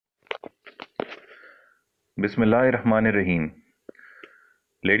Bismillahir Rahmanir Rahim.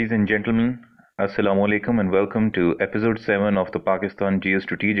 Ladies and gentlemen, Assalamu alaikum and welcome to episode 7 of the Pakistan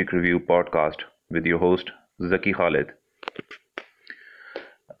Geostrategic Review podcast with your host Zaki Khalid.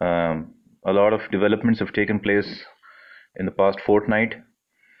 A lot of developments have taken place in the past fortnight.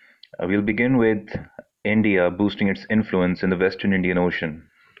 We'll begin with India boosting its influence in the Western Indian Ocean.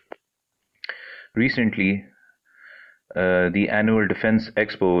 Recently, the annual Defense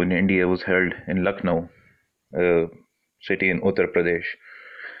Expo in India was held in Lucknow, a city in Uttar Pradesh.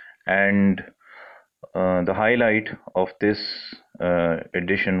 And the highlight of this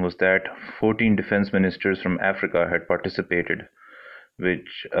edition was that 14 defense ministers from Africa had participated,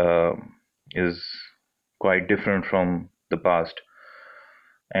 which is quite different from the past.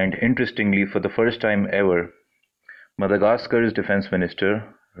 And interestingly, for the first time ever, Madagascar's defense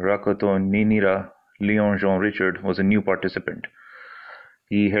minister, Rakotoninira Leon Jean Richard, was a new participant.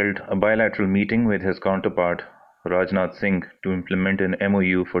 He held a bilateral meeting with his counterpart, Rajnath Singh, to implement an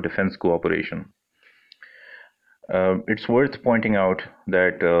MOU for defense cooperation. It's worth pointing out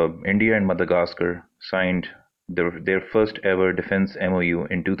that India and Madagascar signed their first ever defense MOU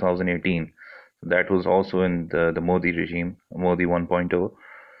in 2018. That was also in the Modi regime, Modi 1.0.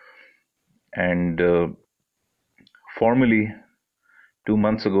 And formally, 2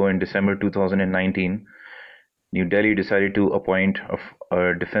 months ago in December 2019, New Delhi decided to appoint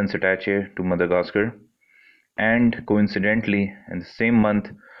a defense attaché to Madagascar. And coincidentally, in the same month,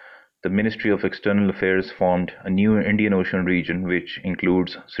 the Ministry of External Affairs formed a new Indian Ocean region which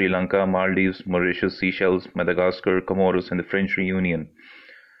includes Sri Lanka, Maldives, Mauritius, Seychelles, Madagascar, Comoros, and the French Reunion.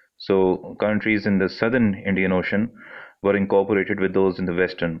 So countries in the southern Indian Ocean were incorporated with those in the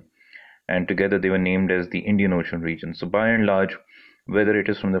western, and together they were named as the Indian Ocean region. So by and large, whether it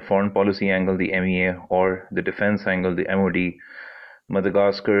is from the foreign policy angle, the MEA, or the defense angle, the MOD,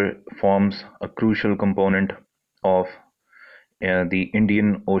 Madagascar forms a crucial component of the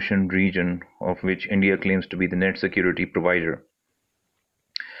Indian Ocean region, of which India claims to be the net security provider.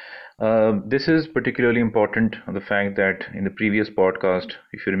 This is particularly important, the fact that in the previous podcast,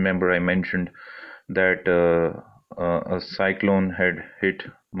 if you remember, I mentioned that a cyclone had hit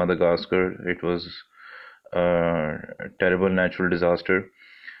Madagascar. It was a terrible natural disaster,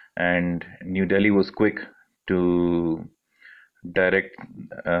 and New Delhi was quick to direct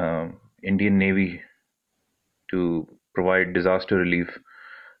Indian Navy to provide disaster relief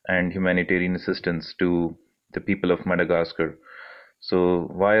and humanitarian assistance to the people of Madagascar.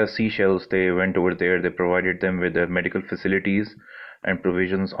 So via Seychelles, they went over there, they provided them with the medical facilities and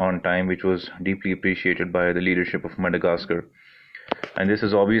provisions on time, which was deeply appreciated by the leadership of Madagascar. And this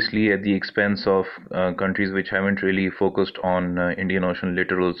is obviously at the expense of countries which haven't really focused on Indian Ocean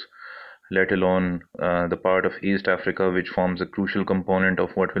littorals, let alone the part of East Africa, which forms a crucial component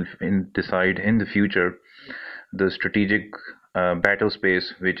of what will decide in the future the strategic battle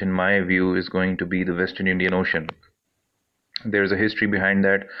space, which in my view is going to be the Western Indian Ocean. There's a history behind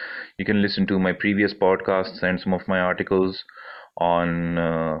that. You can listen to my previous podcasts and some of my articles on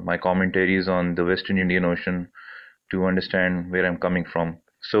my commentaries on the Western Indian Ocean to understand where I'm coming from.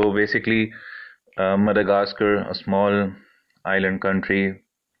 So basically, Madagascar, a small island country,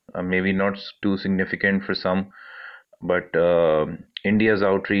 maybe not too significant for some, but India's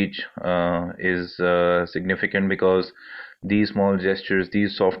outreach is significant because these small gestures,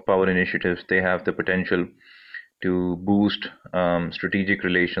 these soft power initiatives, they have the potential to boost strategic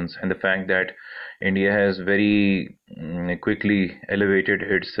relations. And the fact that India has very quickly elevated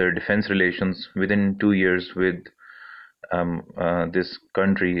its defense relations within 2 years with this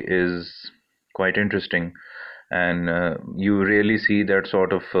country is quite interesting. And you rarely see that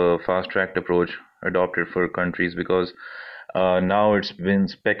sort of fast-tracked approach adopted for countries, because now it's been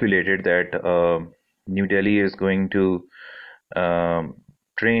speculated that New Delhi is going to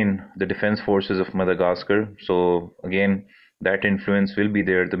train the defense forces of Madagascar. So again, that influence will be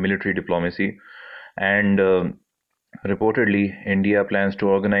there, the military diplomacy. And reportedly, India plans to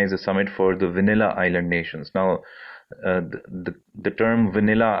organize a summit for the Vanilla Island nations. Now, the term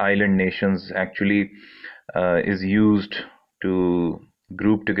Vanilla Island nations actually is used to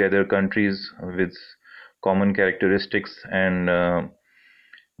group together countries with common characteristics and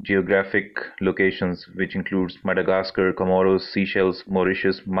geographic locations, which includes Madagascar, Comoros, Seychelles,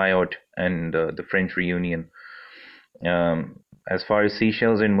 Mauritius, Mayotte, and the French Reunion. As far as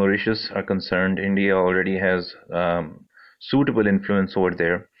Seychelles and Mauritius are concerned, India already has suitable influence over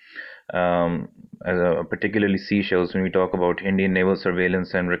there. Particularly Seychelles, when we talk about Indian naval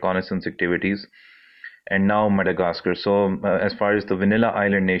surveillance and reconnaissance activities, and now Madagascar. So as far as the Vanilla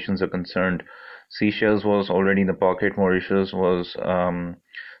Island nations are concerned, Seychelles was already in the pocket. Mauritius was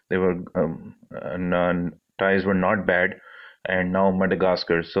they were ties were not bad, and now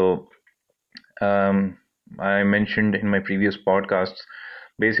Madagascar. So I mentioned in my previous podcasts,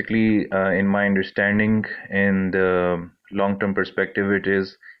 basically, in my understanding, in the long-term perspective, it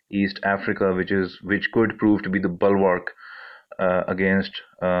is East Africa, which could prove to be the bulwark against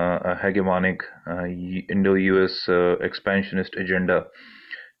a hegemonic Indo-US expansionist agenda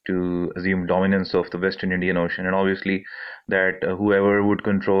to assume dominance of the Western Indian Ocean. And obviously, that whoever would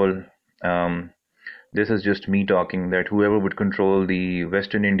control this is just me talking, that whoever would control the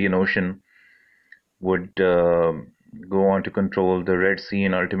Western Indian Ocean would go on to control the Red Sea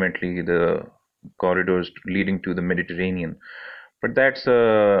and ultimately the corridors leading to the Mediterranean. But that's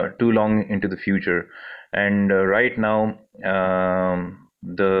too long into the future. And right now,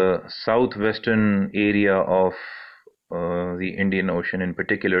 the southwestern area of the Indian Ocean in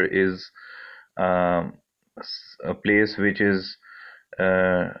particular is a place which is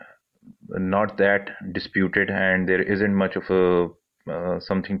uh, not that disputed, and there isn't much of a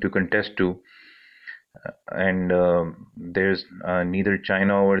something to contest to. And there's neither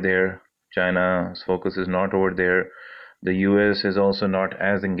China over there. China's focus is not over there. The US is also not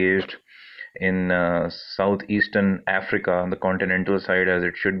as engaged in southeastern Africa on the continental side as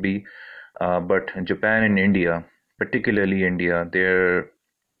it should be. But Japan and India, particularly India, there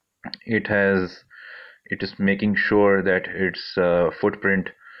it is making sure that its footprint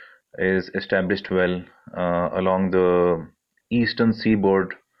is established well along the eastern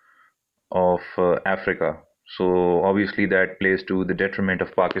seaboard of Africa. So obviously that plays to the detriment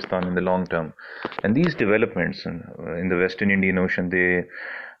of Pakistan in the long term. And these developments in the Western Indian Ocean,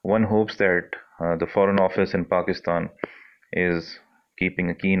 one hopes that the Foreign Office in Pakistan is keeping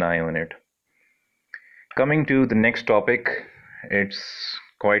a keen eye on it. Coming to the next topic, it's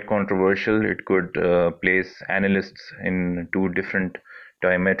quite controversial. It could place analysts in two different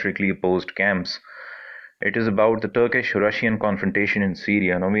diametrically opposed camps. It is about the Turkish-Russian confrontation in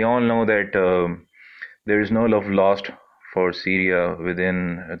Syria. Now, we all know that there is no love lost for Syria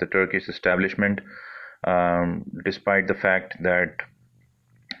within the Turkish establishment, despite the fact that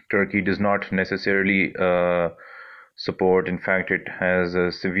Turkey does not necessarily support. In fact, it has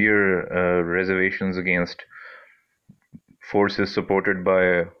severe reservations against forces supported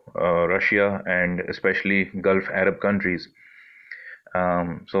by Russia and especially Gulf Arab countries.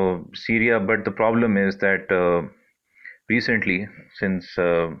 So Syria, but the problem is that recently, since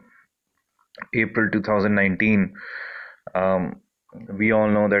April 2019, we all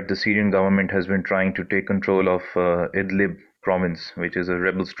know that the Syrian government has been trying to take control of Idlib province, which is a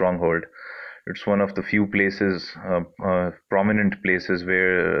rebel stronghold. It's one of the few places, prominent places,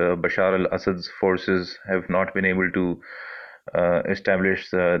 where Bashar al-Assad's forces have not been able to establish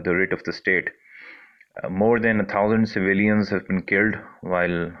the writ of the state. More than 1,000 civilians have been killed,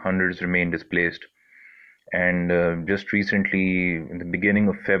 while hundreds remain displaced. And just recently, in the beginning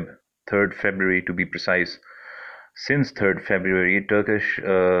of 3rd February to be precise, since 3rd February,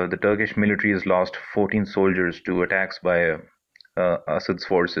 the Turkish military has lost 14 soldiers to attacks by Assad's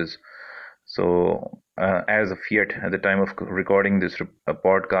forces. So, as of yet, at the time of recording this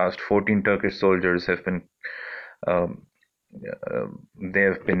podcast, 14 Turkish soldiers have been they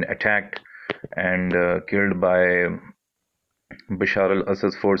have been attacked and killed by Bashar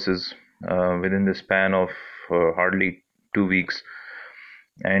al-Assad's forces within the span of hardly 2 weeks.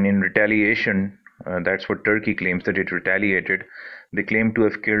 And in retaliation, that's what Turkey claims, that it retaliated. They claim to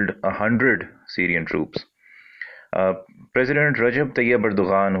have killed 100 Syrian troops. President Recep Tayyip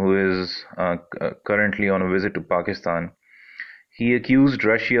Erdogan, who is currently on a visit to Pakistan, he accused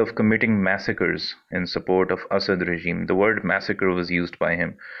Russia of committing massacres in support of Assad regime. The word massacre was used by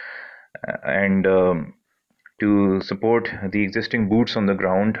him. And to support the existing boots on the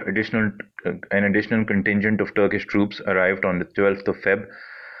ground, an additional contingent of Turkish troops arrived on the 12th of Feb.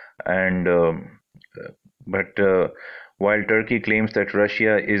 And but while Turkey claims that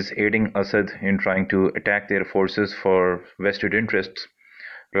Russia is aiding Assad in trying to attack their forces for vested interests,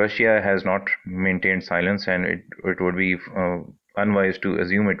 Russia has not maintained silence, and it would be unwise to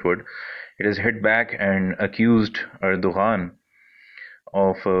assume it would. It has hit back and accused Erdogan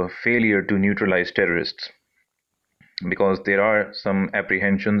of failure to neutralize terrorists, because there are some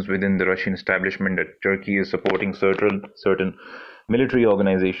apprehensions within the Russian establishment that Turkey is supporting certain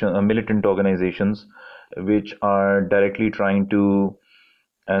militant organizations, which are directly trying to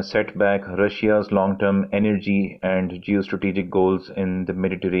set back Russia's long-term energy and geostrategic goals in the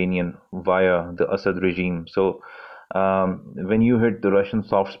Mediterranean via the Assad regime. So when you hit the Russian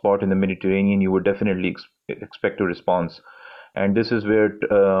soft spot in the Mediterranean, you would definitely expect a response. And this is where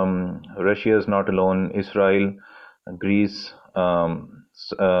Russia is not alone. Israel, Greece,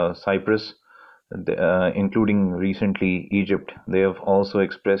 Cyprus, including recently Egypt. They have also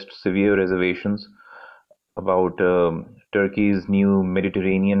expressed severe reservations about Turkey's new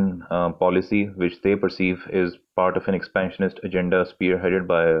Mediterranean policy, which they perceive is part of an expansionist agenda spearheaded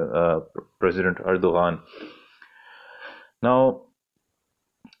by President Erdogan. Now,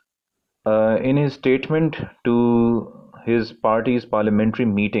 in his statement to his party's parliamentary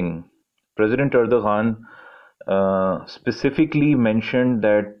meeting, President Erdogan specifically mentioned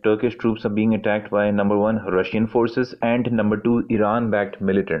that Turkish troops are being attacked by number one, Russian forces, and number two, Iran backed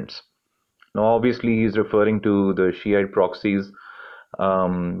militants. Now, obviously, he's referring to the Shiite proxies,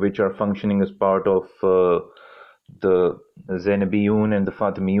 which are functioning as part of the Zainabiyun and the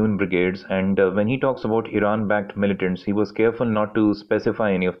Fatimiyun brigades. And when he talks about Iran backed militants, he was careful not to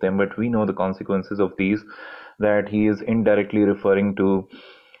specify any of them, but we know the consequences of these, that he is indirectly referring to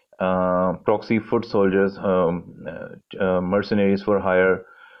proxy foot soldiers, mercenaries for hire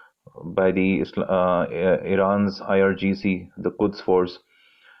by the Iran's IRGC, the Quds Force,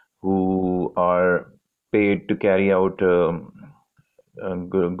 who are paid to carry out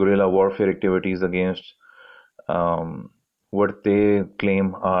guerrilla warfare activities against what they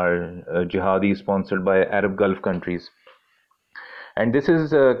claim are jihadis sponsored by Arab Gulf countries. And this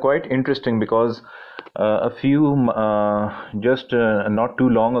is quite interesting because just not too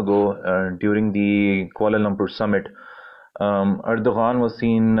long ago, during the Kuala Lumpur summit, Erdogan was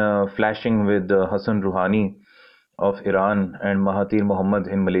seen flashing with Hassan Rouhani of Iran and Mahathir Mohamad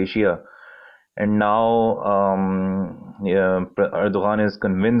in Malaysia. And now Erdogan is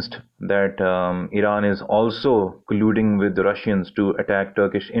convinced that Iran is also colluding with the Russians to attack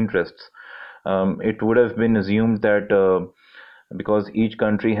Turkish interests. It would have been assumed that because each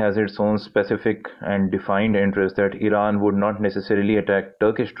country has its own specific and defined interest, that Iran would not necessarily attack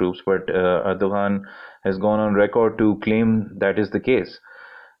Turkish troops, but Erdogan has gone on record to claim that is the case.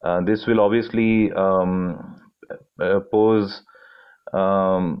 This will obviously pose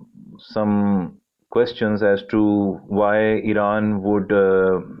some questions as to why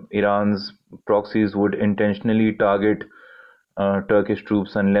Iran's proxies would intentionally target Turkish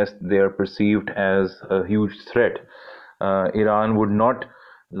troops unless they are perceived as a huge threat. Iran would not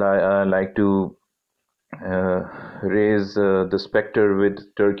like to raise the specter with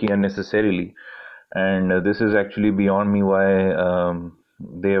Turkey unnecessarily, and this is actually beyond me why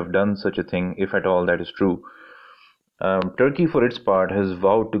they have done such a thing, if at all that is true. Turkey, for its part, has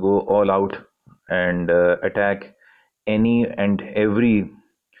vowed to go all out and attack any and every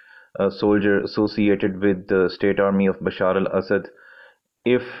soldier associated with the state army of Bashar al-Assad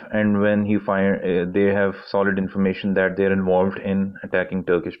if and when they have solid information that they're involved in attacking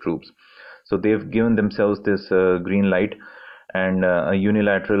Turkish troops. So they've given themselves this green light and a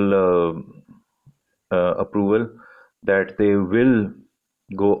unilateral approval that they will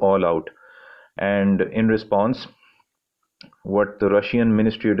go all out. And in response, what the Russian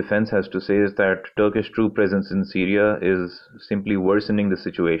Ministry of Defense has to say is that Turkish troop presence in Syria is simply worsening the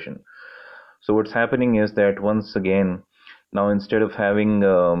situation. So what's happening is that once again, now instead of having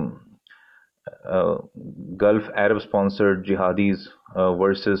Gulf Arab-sponsored jihadis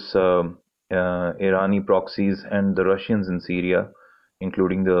versus Irani proxies and the Russians in Syria,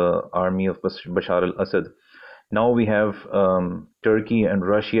 including the army of Bashar al-Assad, now we have Turkey and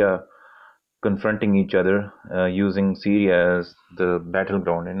Russia confronting each other using Syria as the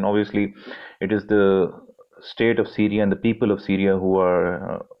battleground. And obviously, it is the state of Syria and the people of Syria who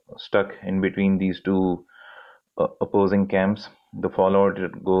are stuck in between these two opposing camps. The fallout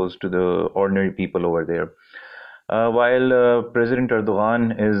goes to the ordinary people over there. While President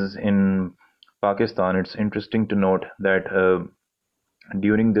Erdogan is in Pakistan, it's interesting to note that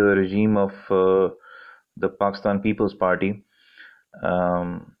during the regime of the Pakistan People's Party,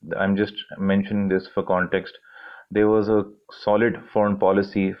 I'm just mentioning this for context, there was a solid foreign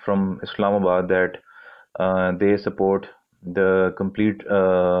policy from Islamabad that they support the complete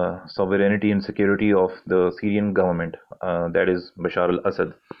sovereignty and security of the Syrian government, that is Bashar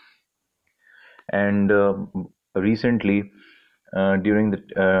al-Assad. And recently, during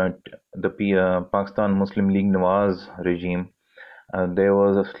the Pakistan Muslim League Nawaz regime, there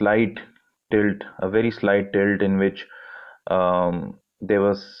was a slight tilt, a very slight tilt, in which there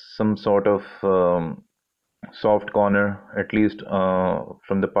was some sort of soft corner, at least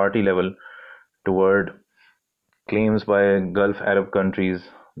from the party level, toward claims by Gulf Arab countries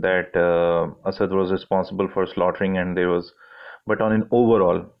that Assad was responsible for slaughtering, and there was, but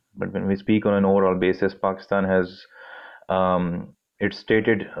when we speak on an overall basis, Pakistan has its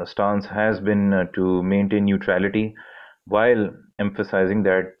stated stance has been to maintain neutrality while emphasizing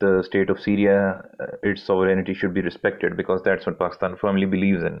that the state of Syria, its sovereignty should be respected, because that's what Pakistan firmly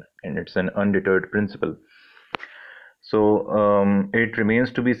believes in, and it's an undeterred principle. So it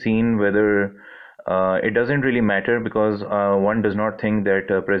remains to be seen whether it doesn't really matter, because one does not think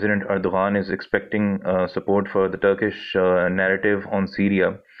that President Erdogan is expecting support for the Turkish narrative on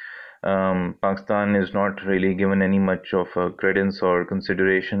Syria. Pakistan is not really given any much of credence or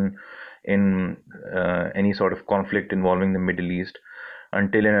consideration in any sort of conflict involving the Middle East,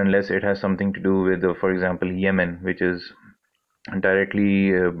 until and unless it has something to do with, for example, Yemen, which is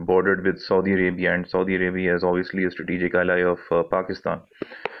directly bordered with Saudi Arabia, and Saudi Arabia is obviously a strategic ally of Pakistan.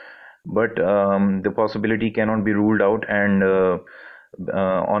 But the possibility cannot be ruled out, and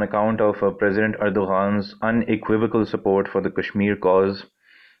on account of President Erdogan's unequivocal support for the Kashmir cause,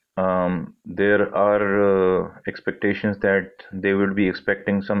 there are expectations that they will be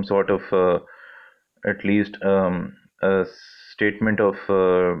expecting some sort of at least a statement of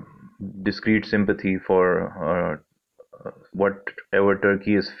discreet sympathy for whatever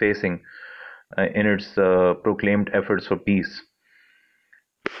Turkey is facing in its proclaimed efforts for peace.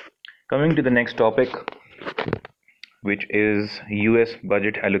 Coming to the next topic, which is US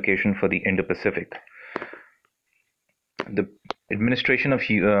budget allocation for the Indo-Pacific. The administration of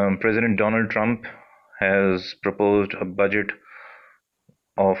President Donald Trump has proposed a budget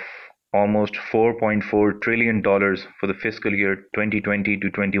of almost $4.4 trillion for the fiscal year 2020 to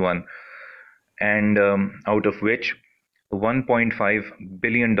 21, and out of which $1.5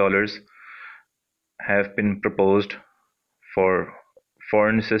 billion have been proposed for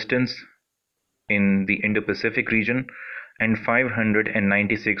foreign assistance in the Indo-Pacific region, and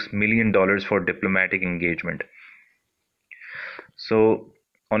 $596 million for diplomatic engagement. So,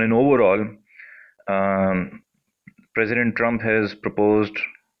 on an overall, President Trump has proposed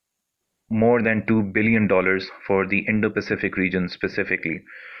more than $2 billion for the Indo-Pacific region specifically.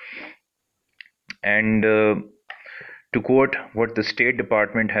 And to quote what the State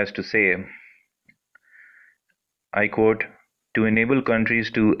Department has to say, I quote, "To enable countries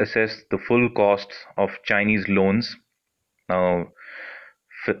to assess the full costs of Chinese loans." Now,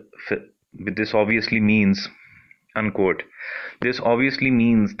 this obviously means, unquote, this obviously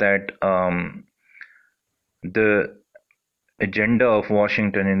means that the agenda of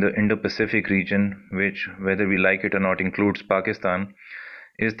Washington in the Indo-Pacific region, which, whether we like it or not, includes Pakistan,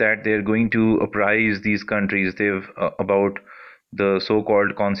 is that they're going to apprise these countries about the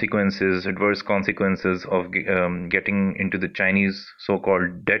so-called consequences, adverse consequences of getting into the Chinese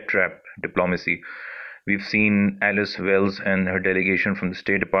so-called debt trap diplomacy. We've seen Alice Wells and her delegation from the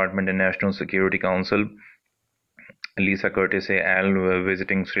State Department and National Security Council, Lisa Curtis al,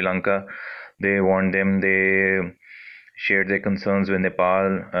 visiting Sri Lanka. They warned them, they shared their concerns with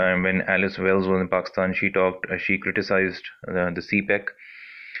Nepal. When Alice Wells was in Pakistan, she criticized the CPEC.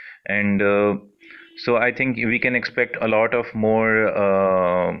 And so I think we can expect a lot of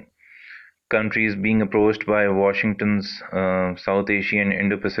more countries being approached by Washington's South Asian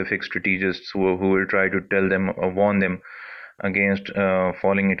Indo-Pacific strategists who will try to tell them or warn them against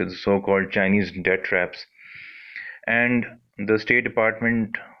falling into the so-called Chinese debt traps. And the State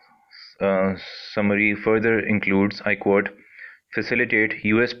Department summary further includes, I quote, "Facilitate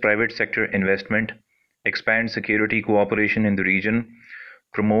US private sector investment, expand security cooperation in the region,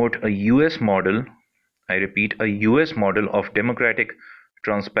 promote a US model," I repeat, a US model of democratic,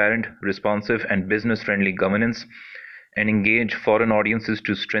 transparent, responsive, and business-friendly governance, and engage foreign audiences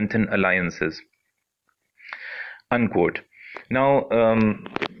to strengthen alliances, unquote. Now,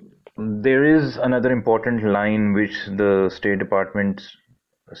 there is another important line which the State Department's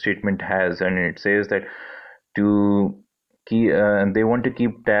statement has, and it says that they want to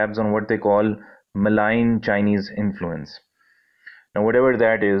keep tabs on what they call malign Chinese influence. Now, whatever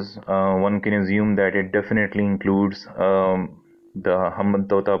that is, one can assume that it definitely includes the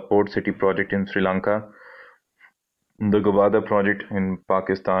Hambantota Port City project in Sri Lanka, the Gawada project in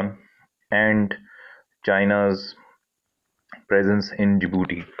Pakistan, and China's presence in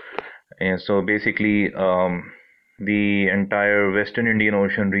Djibouti. And so basically, the entire Western Indian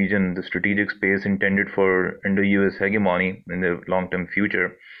Ocean region, the strategic space intended for Indo-US hegemony in the long-term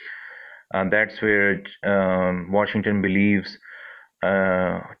future, that's where Washington believes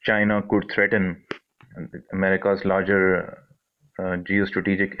China could threaten America's larger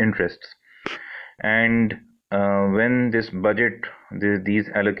geostrategic interests. And when this budget, these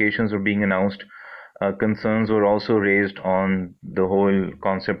allocations were being announced, concerns were also raised on the whole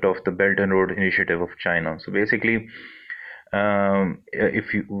concept of the Belt and Road Initiative of China. So basically,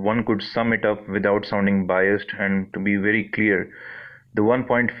 if one could sum it up without sounding biased and to be very clear,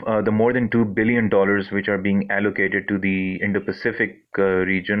 the more than $2 billion which are being allocated to the Indo-Pacific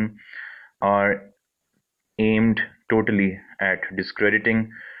region are aimed totally at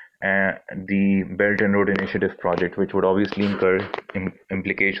discrediting the Belt and Road Initiative project, which would obviously incur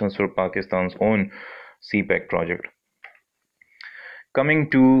implications for Pakistan's own CPEC project. Coming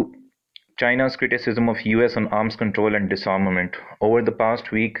to China's criticism of US on arms control and disarmament. Over the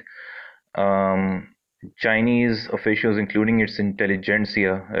past week, Chinese officials, including its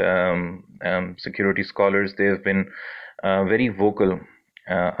intelligentsia, security scholars, they have been very vocal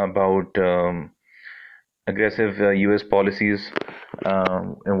about aggressive US policies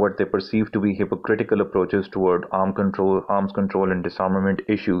and what they perceive to be hypocritical approaches toward arms control and disarmament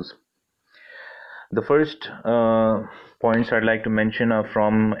issues. The first points I'd like to mention are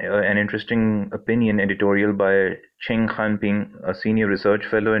from an interesting opinion editorial by Cheng Hanping, a senior research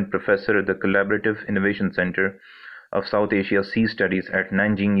fellow and professor at the Collaborative Innovation Center of South Asia Sea Studies at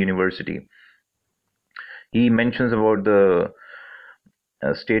Nanjing University. He mentions about the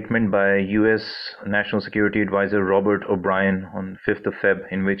statement by US National Security Advisor Robert O'Brien on 5th of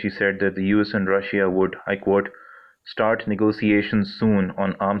Feb, in which he said that the US and Russia would, I quote, start negotiations soon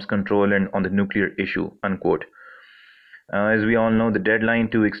on arms control and on the nuclear issue, unquote. As we all know, the deadline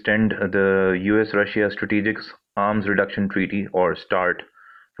to extend the US-Russia Strategic Arms Reduction Treaty, or START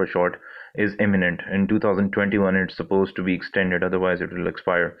for short, is imminent. In 2021, it's supposed to be extended, otherwise it will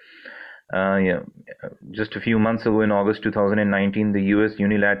expire. Just a few months ago, in August 2019, the US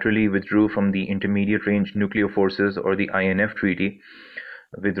unilaterally withdrew from the Intermediate Range Nuclear Forces, or the INF treaty,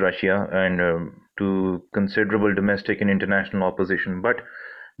 with Russia, and to considerable domestic and international opposition. But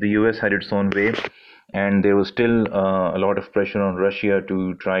the US had its own way, and there was still a lot of pressure on Russia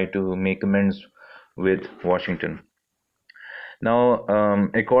to try to make amends with Washington. Now,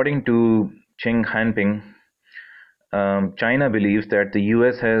 according to Cheng Hanping, China believes that the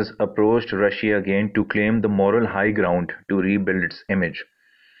US has approached Russia again to claim the moral high ground to rebuild its image.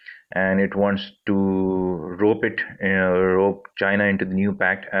 And it wants to rope China into the new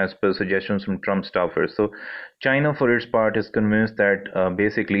pact as per suggestions from Trump staffers. So China, for its part, is convinced that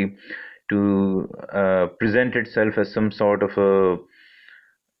basically to present itself as some sort of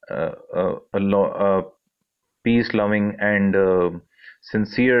a peace-loving and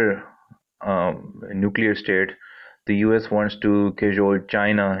sincere nuclear state, the US wants to cajole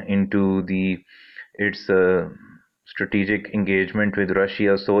China into its strategic engagement with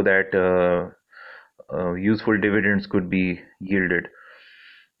Russia so that useful dividends could be yielded.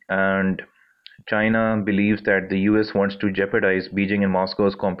 And China believes that the US wants to jeopardize Beijing and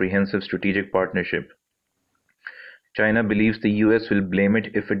Moscow's comprehensive strategic partnership. China believes the US will blame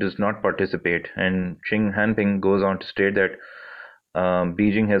it if it does not participate, and Cheng Hanping goes on to state that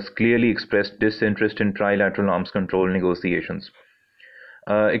Beijing has clearly expressed disinterest in trilateral arms control negotiations.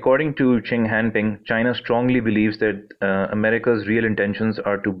 According to Cheng Hanping, China strongly believes that America's real intentions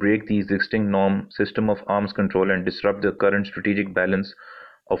are to break the existing norm system of arms control and disrupt the current strategic balance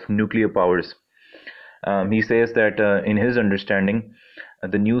of nuclear powers. He says that in his understanding,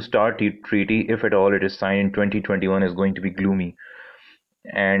 the new START treaty, if at all it is signed in 2021, is going to be gloomy.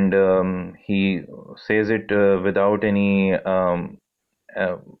 And he says it without any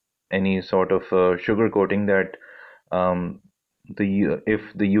sort of sugarcoating that if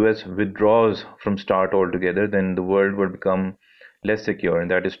the US withdraws from START altogether, then the world will become less secure. And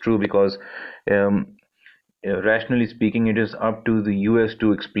that is true because rationally speaking, it is up to the US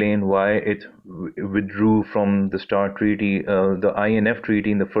to explain why it withdrew from the START treaty, the INF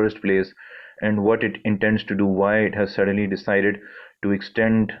treaty in the first place, and what it intends to do, why it has suddenly decided to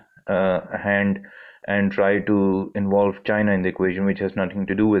extend a hand and try to involve China in the equation, which has nothing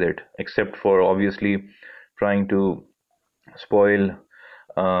to do with it, except for obviously trying to spoil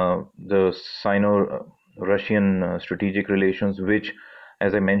the Sino-Russian strategic relations, which,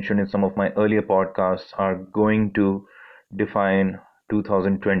 as I mentioned in some of my earlier podcasts, are going to define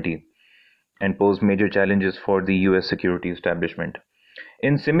 2020 and pose major challenges for the US security establishment.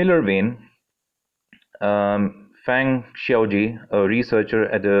 In similar vein, Fang Xiaoji, a researcher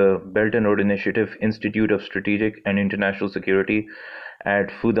at the Belt and Road Initiative Institute of Strategic and International Security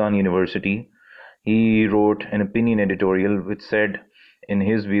at Fudan University, he wrote an opinion editorial which said, in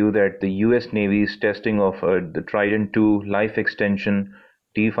his view, that the US Navy's testing of the Trident II life extension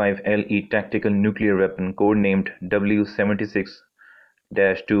T5LE tactical nuclear weapon, codenamed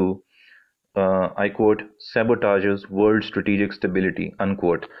W76-2, I quote, sabotages world strategic stability,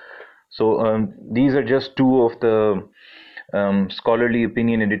 unquote. So these are just two of the scholarly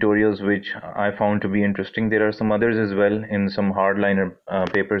opinion editorials which I found to be interesting. There are some others as well in some hardliner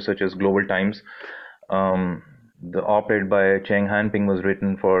papers such as Global Times. the op-ed by Cheng Hanping was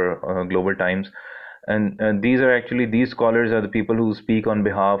written for Global Times, and these scholars are the people who speak on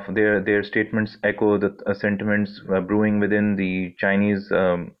behalf. Their statements echo the sentiments brewing within the Chinese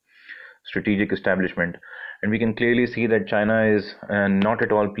strategic establishment, and we can clearly see that China is not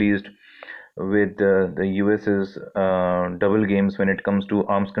at all pleased with the US's double games when it comes to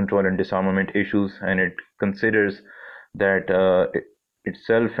arms control and disarmament issues, and it considers that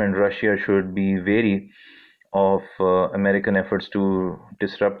itself and Russia should be wary of American efforts to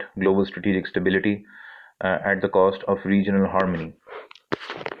disrupt global strategic stability at the cost of regional harmony.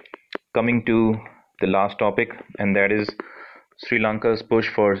 Coming to the last topic, and that is Sri Lanka's push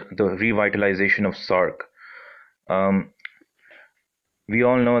for the revitalization of SARC. We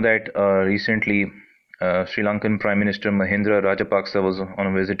all know that recently Sri Lankan Prime Minister Mahinda Rajapaksa was on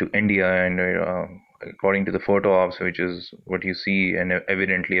a visit to India, and according to the photo ops, which is what you see, and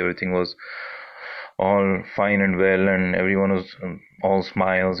evidently everything was all fine and well, and everyone was all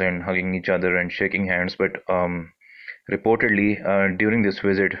smiles and hugging each other and shaking hands. But reportedly, during this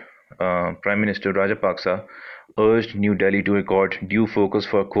visit, Prime Minister Rajapaksa urged New Delhi to record due focus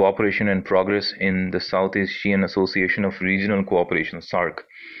for cooperation and progress in the South Asian Association of Regional Cooperation (SARC),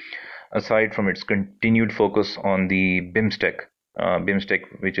 aside from its continued focus on the BIMSTEC,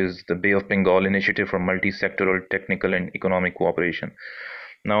 which is the Bay of Bengal Initiative for Multi-Sectoral Technical and Economic Cooperation.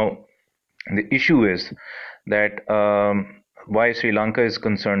 Now, the issue is that why Sri Lanka is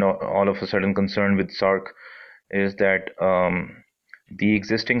concerned, all of a sudden concerned with SARC, is that the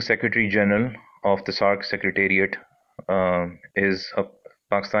existing Secretary General of the SARC Secretariat is a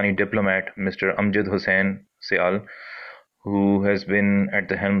Pakistani diplomat, Mr. Amjad Hussain Sial, who has been at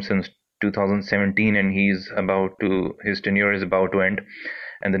the helm since 2017, and his tenure is about to end.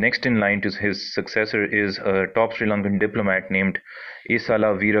 And the next in line to his successor is a top Sri Lankan diplomat named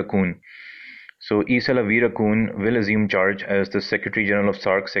Isala Weerakoon. So Isala Weerakoon will assume charge as the Secretary General of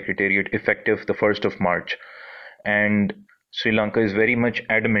SARC Secretariat effective the 1st of March. And Sri Lanka is very much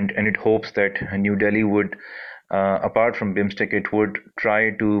adamant, and it hopes that New Delhi would, apart from BIMSTEC, it would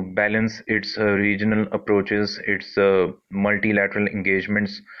try to balance its regional approaches, its multilateral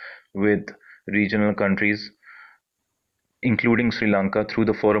engagements with regional countries, including Sri Lanka, through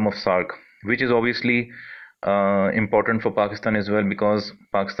the forum of SARC, which is obviously important for Pakistan as well, because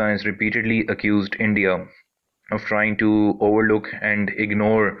Pakistan has repeatedly accused India of trying to overlook and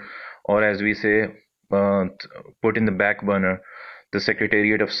ignore, or as we say, put in the back burner, the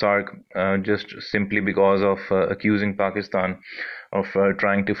Secretariat of SARC, just simply because of accusing Pakistan of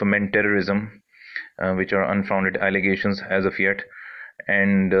trying to foment terrorism, which are unfounded allegations as of yet.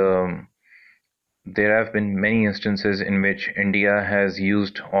 And there have been many instances in which India has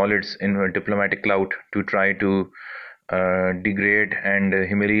used all its diplomatic clout to try to degrade and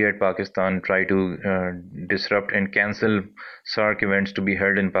humiliate Pakistan, try to disrupt and cancel SARC events to be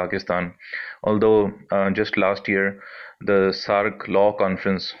held in Pakistan. Although just last year, the SARC Law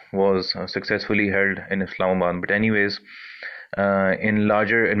Conference was successfully held in Islamabad. But anyways, in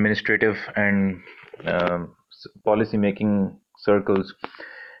larger administrative and policy-making circles,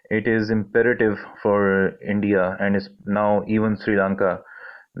 it is imperative for India, and is now even Sri Lanka,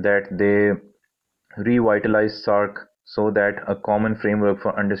 that they revitalize SARC so that a common framework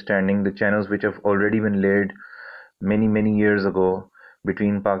for understanding the channels which have already been laid many years ago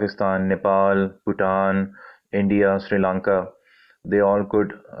between Pakistan, Nepal, Bhutan, India, Sri Lanka, they all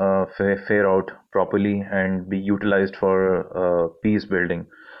could fare out properly and be utilized for peace building.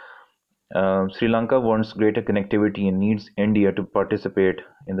 Sri Lanka wants greater connectivity and needs India to participate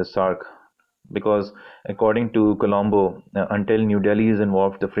in the SARC, because according to Colombo, until New Delhi is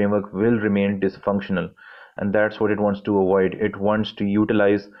involved, the framework will remain dysfunctional, and that's what it wants to avoid. It wants to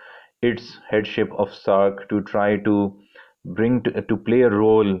utilize its headship of SARC to try to bring to play a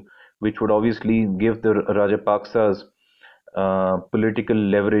role which would obviously give the Rajapaksa's political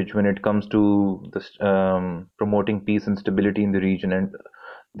leverage when it comes to promoting peace and stability in the region, and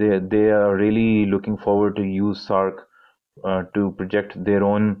they are really looking forward to use SARC to project their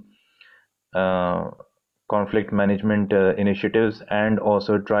own conflict management initiatives, and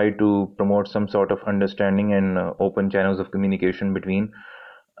also try to promote some sort of understanding and open channels of communication between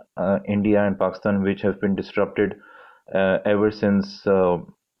India and Pakistan, which have been disrupted ever since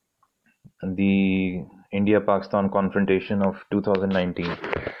the India-Pakistan confrontation of 2019.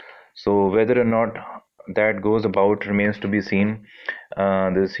 So whether or not that goes about remains to be seen.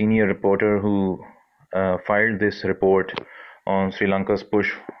 The senior reporter who filed this report on Sri Lanka's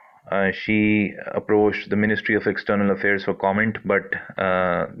push, she approached the Ministry of External Affairs for comment, but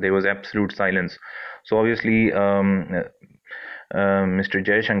there was absolute silence. So obviously Mr.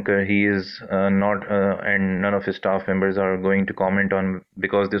 Jaishankar, he is not, and none of his staff members are going to comment on,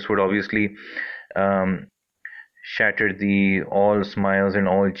 because this would obviously um, shatter the all smiles and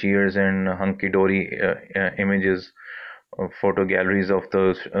all cheers and hunky dory images, photo galleries of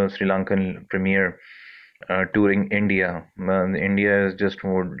the Sri Lankan premier touring India. India is just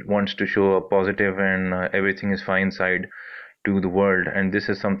wants to show a positive and everything is fine side to the world, and this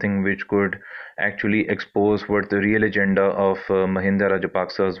is something which could actually expose what the real agenda of Mahinda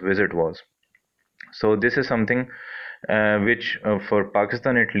Rajapaksa's visit was. So this is something which, for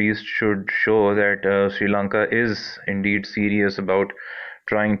Pakistan at least, should show that Sri Lanka is indeed serious about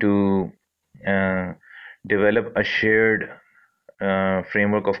trying to uh, develop a shared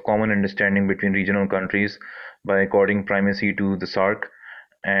framework of common understanding between regional countries by according primacy to the SARC,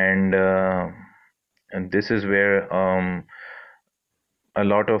 and this is where a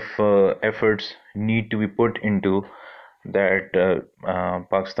lot of efforts need to be put into that.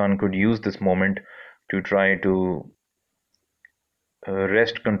 Pakistan could use this moment to try to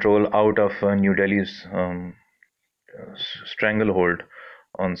wrest control out of New Delhi's stranglehold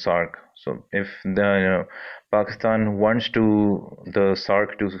on SARC. So if the Pakistan wants to the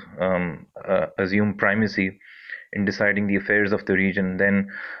SARC to assume primacy in deciding the affairs of the region,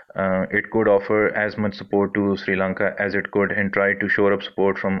 then it could offer as much support to Sri Lanka as it could, and try to shore up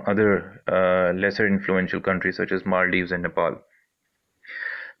support from other lesser influential countries such as Maldives and Nepal.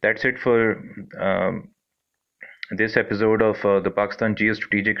 That's it for this episode of the Pakistan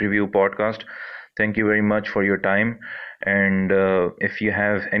Geostrategic Review podcast. Thank you very much for your time. And if you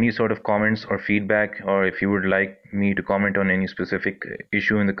have any sort of comments or feedback, or if you would like me to comment on any specific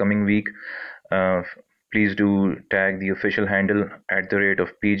issue in the coming week, uh, please do tag the official handle at the rate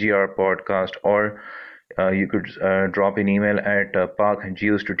of PGR podcast, or you could drop an email at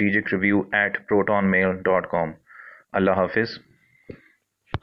pakgeostrategicreview@protonmail.com. Allah Hafiz.